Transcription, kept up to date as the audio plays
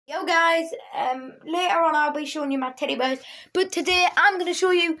Yo guys, later on I'll be showing you my teddy bears, but today I'm going to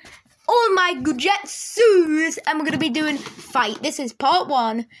show you all my jetsus and we're going to be doing fight. This is part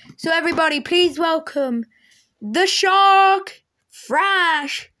 1. So everybody please welcome the shark,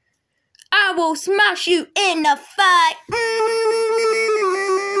 Thrash. I will smash you in a fight.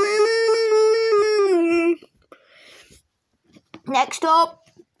 Next up.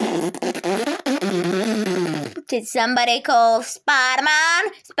 Did somebody call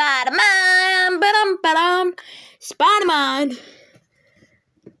Spider-Man? Spider-Man, ba-dum, Spider-Man.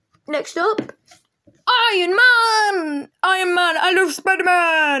 Next up, Iron Man. Iron Man, I love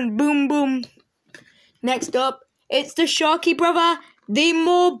Spider-Man. Boom, boom. Next up, it's the Sharky brother, the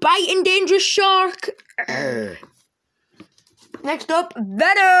more biting dangerous shark. Next up,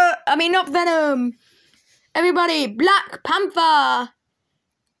 Venom. Not Venom. Everybody, Black Panther.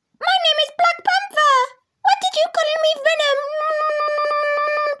 My name is Black Panther. What did you call me, Venom?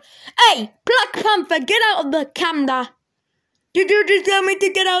 Hey, Black Panther, get out of the camera. Did you just tell me to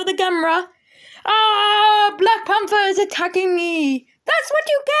get out of the camera? Ah, Black Panther is attacking me. That's what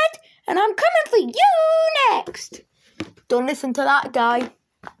you get, and I'm coming for you next. Don't listen to that guy.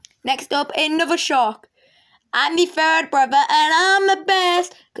 Next up, another shark. I'm the third brother, and I'm the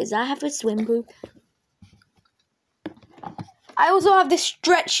best, because I have a swim group. I also have this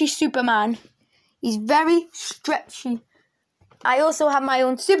stretchy Superman. He's very stretchy. I also have my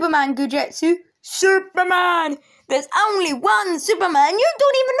own Superman Gujutsu. Superman! There's only one Superman. You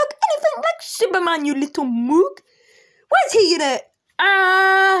don't even look anything like Superman, you little mook. Where's he in it?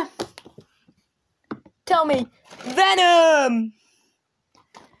 Tell me. Venom!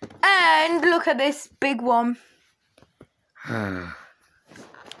 And look at this big one.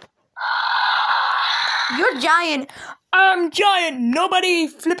 You're giant. I'm giant. Nobody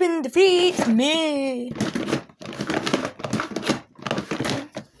flipping defeats me.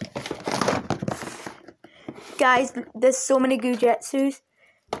 Guys, there's so many Gujutsus.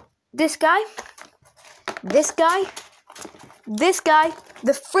 This guy, this guy, this guy,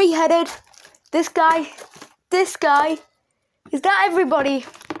 the three-headed, this guy. Is that everybody?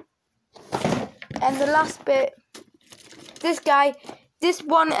 And the last bit, this guy. This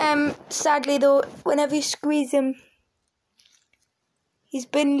one, sadly though, whenever you squeeze him, he's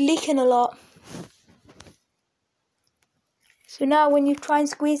been leaking a lot. So now when you try and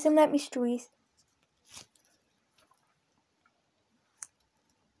squeeze him, let me squeeze.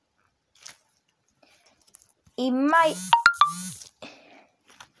 He might...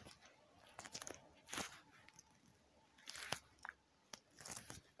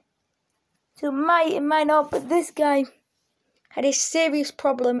 So it might not, but this guy had a serious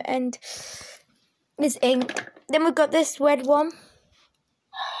problem and this ink. Then we've got this red one.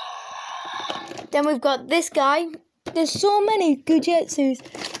 Then we've got this guy. There's so many Gujutsus.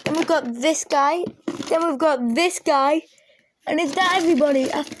 Then we've got this guy. Then we've got this guy. And is that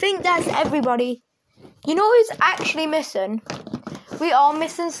everybody? I think that's everybody. You know who's actually missing? We are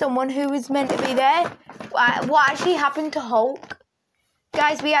missing someone who was meant to be there. What actually happened to Hulk?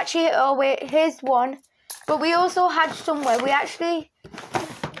 Guys, we actually... Oh, wait. Here's one. But we also had somewhere.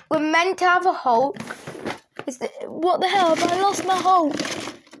 We're meant to have a Hulk. What the hell? Have I lost my Hulk?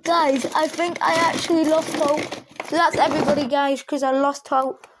 Guys, I think I actually lost Hulk. So that's everybody, guys, because I lost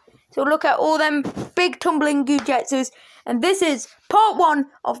Hulk. So look at all them big tumbling Gujutsus. And this is part 1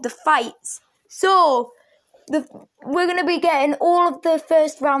 of the fights. So, we're going to be getting all of the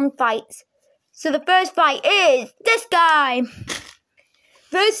first round fights. So the first fight is this guy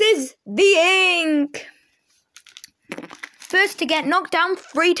versus the Ink. First to get knocked down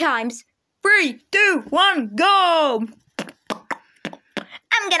 3 times. 3, 2, 1, go!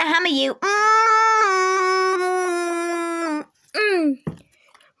 I'm gonna hammer you. 1-0.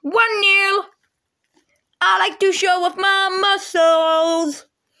 I like to show off my muscles.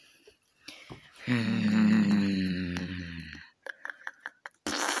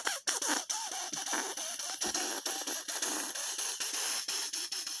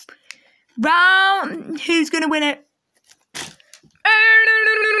 Round. Who's gonna win it?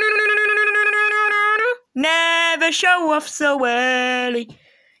 Never show off so early.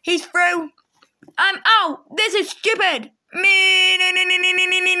 He's through. I'm out. This is stupid.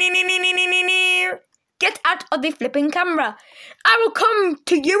 Get out of the flipping camera. I will come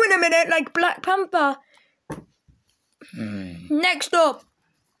to you in a minute like Black Panther. Next up,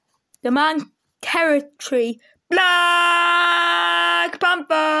 the man territory. Black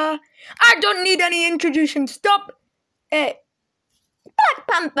Panther. I don't need any introduction. Stop it. Black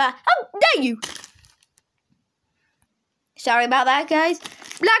Panther. How dare you? Sorry about that, guys.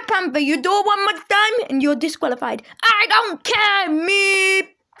 Black Panther, you do it one more time and you're disqualified. I don't care, me.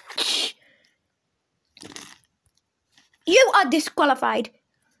 are disqualified.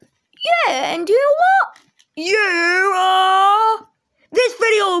 Yeah, and you know what? You are... This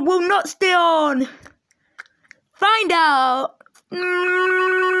video will not stay on. Find out.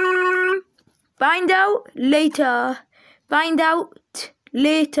 Find out later. Find out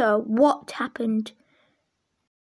later what happened.